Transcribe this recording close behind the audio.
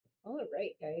All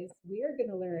right, guys, we are going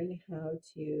to learn how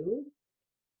to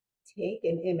take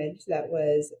an image that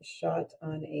was shot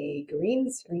on a green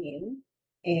screen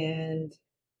and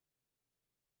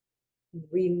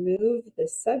remove the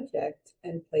subject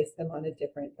and place them on a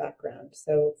different background.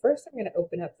 So first I'm going to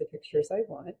open up the pictures I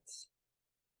want.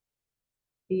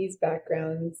 These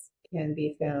backgrounds can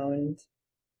be found,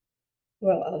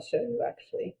 well, I'll show you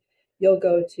actually. You'll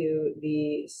go to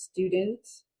the Student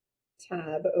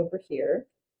tab over here,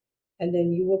 and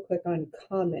then you will click on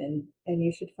Common, and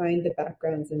you should find the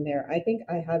backgrounds in there. I think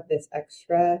I have this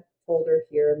extra folder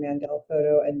here, Mandel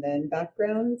Photo, and then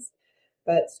backgrounds,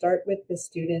 but start with the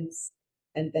students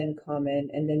and then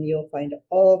Common, and then you'll find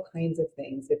all kinds of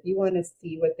things. If you want to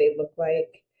see what they look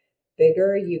like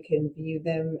bigger, you can view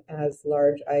them as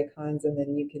large icons, and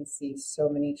then you can see so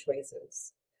many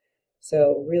choices.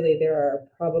 So really there are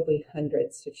probably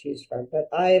hundreds to choose from, but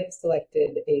I've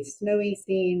selected a snowy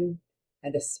scene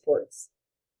and a sports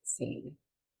scene.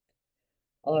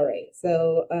 All right,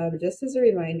 so just as a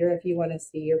reminder, if you want to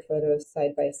see your photos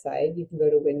side by side, you can go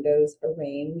to Windows,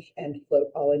 Arrange, and Float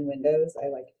All in Windows. I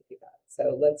like to do that.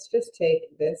 So let's just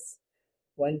take this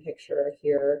one picture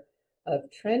here of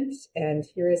Trent, and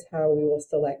here is how we will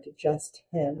select just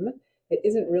him. It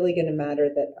isn't really going to matter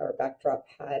that our backdrop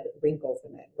had wrinkles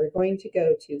in it. We're going to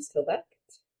go to Select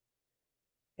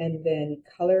and then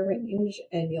Color Range,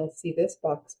 and you'll see this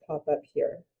box pop up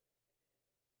here.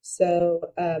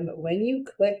 So when you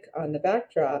click on the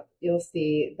backdrop, you'll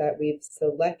see that we've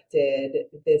selected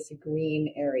this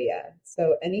green area.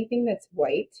 So anything that's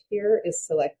white here is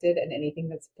selected, and anything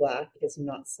that's black is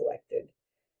not selected.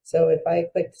 So if I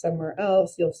click somewhere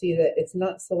else, you'll see that it's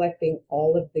not selecting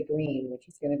all of the green, which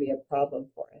is going to be a problem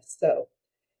for us. So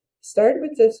start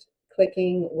with just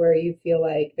clicking where you feel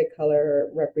like the color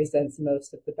represents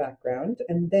most of the background.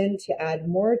 And then to add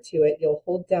more to it, you'll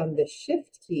hold down the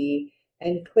Shift key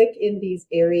and click in these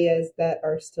areas that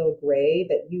are still gray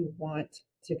that you want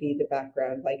to be the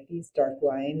background, like these dark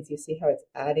lines. You see how it's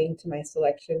adding to my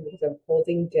selection because I'm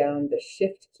holding down the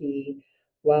Shift key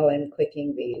while I'm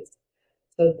clicking these.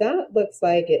 So that looks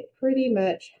like it pretty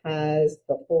much has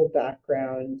the whole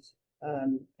background.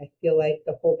 I feel like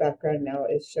the whole background now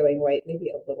is showing white, maybe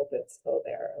a little bit still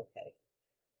there. Okay.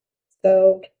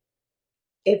 So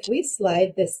if we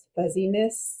slide this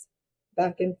fuzziness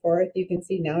back and forth, you can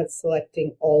see now it's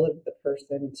selecting all of the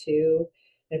person too.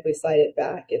 And if we slide it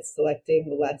back, it's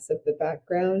selecting less of the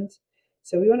background.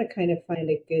 So we want to kind of find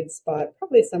a good spot,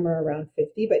 probably somewhere around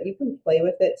 50, but you can play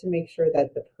with it to make sure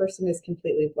that the person is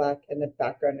completely black and the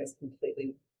background is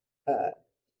completely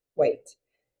white.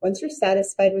 Once you're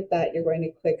satisfied with that, you're going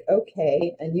to click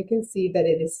OK, and you can see that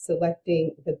it is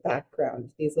selecting the background.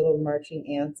 These little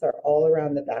marching ants are all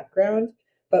around the background,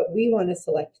 but we want to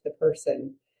select the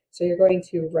person. So you're going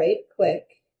to right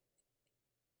click,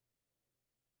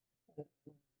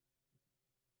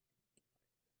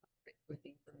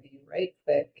 right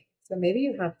click. So maybe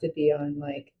you have to be on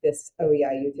like this. Oh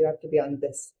yeah, you do have to be on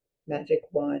this magic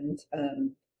wand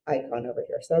icon over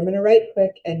here. So I'm going to right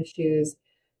click and choose,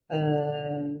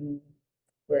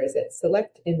 where is it?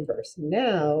 Select inverse.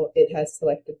 Now it has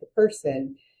selected the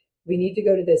person. We need to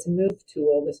go to this move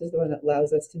tool. This is the one that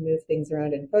allows us to move things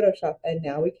around in Photoshop. And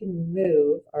now we can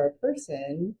move our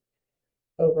person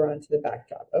over onto the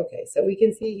backdrop. Okay, so we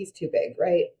can see he's too big,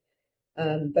 right?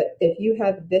 But if you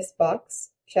have this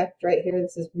box checked right here,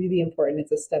 this is really important.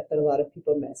 It's a step that a lot of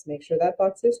people miss. Make sure that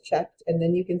box is checked, and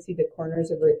then you can see the corners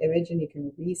of your image and you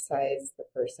can resize the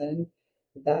person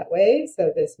that way.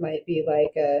 So this might be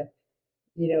like a,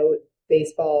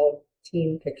 baseball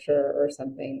team picture or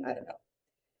something. I don't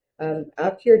know.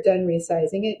 After you're done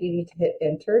resizing it, you need to hit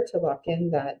enter to lock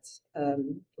in that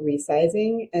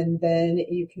resizing, and then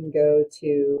you can go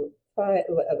to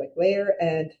like layer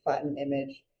and flatten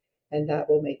image, and that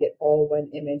will make it all one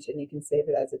image, and you can save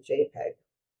it as a JPEG.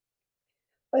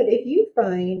 But if you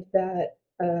find that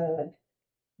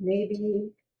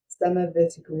maybe some of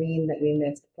this green that we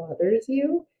missed bothers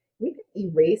you, we can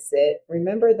erase it.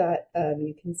 Remember that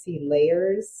you can see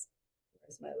layers.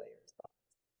 Where's my layers box?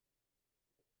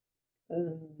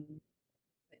 Maybe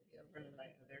over on my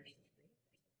other screen.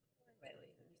 Where are my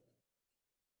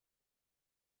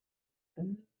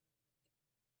layers?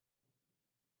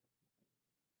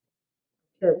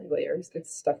 Here are my layers.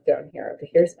 It's stuck down here. Okay,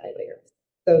 here's my layers.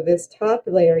 So this top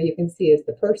layer you can see is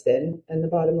the person, and the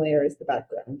bottom layer is the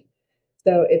background.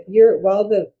 So if you're, while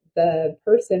the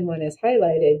person one is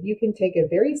highlighted, you can take a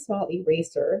very small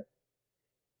eraser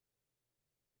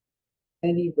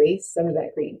and erase some of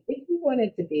that green. If you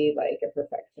wanted to be like a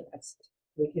perfectionist,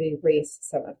 we could erase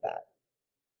some of that.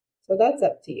 So that's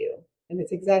up to you. And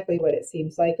it's exactly what it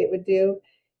seems like it would do.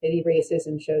 it erases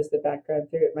and shows the background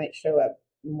through. It might show up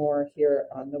more here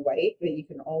on the white, but you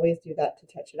can always do that to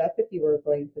touch it up if you were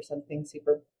going for something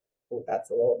super, oh,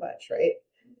 that's a little much, right?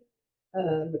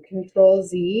 Control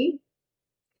Z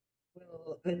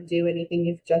will undo anything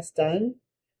you've just done.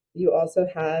 You also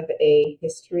have a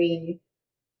history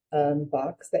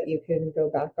box that you can go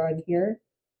back on here.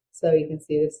 So you can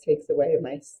see this takes away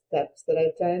my steps that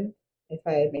I've done if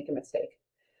I make a mistake.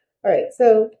 All right,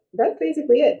 so that's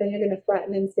basically it. Then you're going to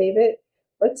flatten and save it.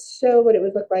 Let's show what it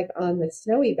would look like on the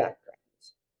snowy background.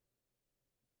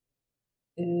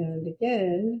 And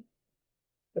again,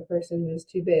 the person is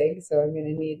too big, so I'm going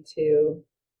to need to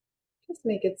just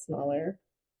make it smaller.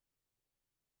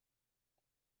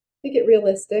 Make it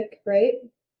realistic, right?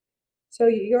 So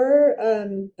your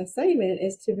assignment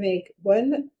is to make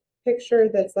one picture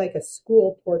that's like a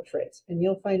school portrait, and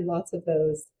you'll find lots of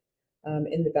those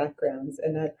in the backgrounds,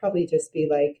 and that'd probably just be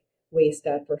like waist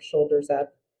up or shoulders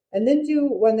up. And then do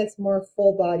one that's more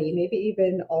full body, maybe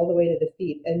even all the way to the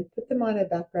feet, and put them on a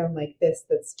background like this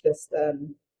that's just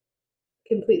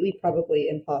completely probably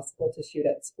impossible to shoot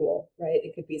at school, right?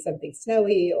 It could be something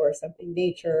snowy or something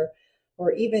nature,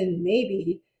 or even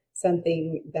maybe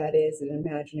something that is an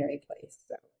imaginary place.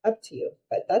 So up to you.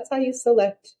 But that's how you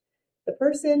select the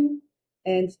person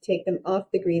and take them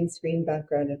off the green screen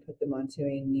background and put them onto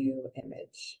a new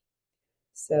image.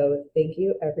 So thank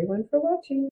you everyone for watching.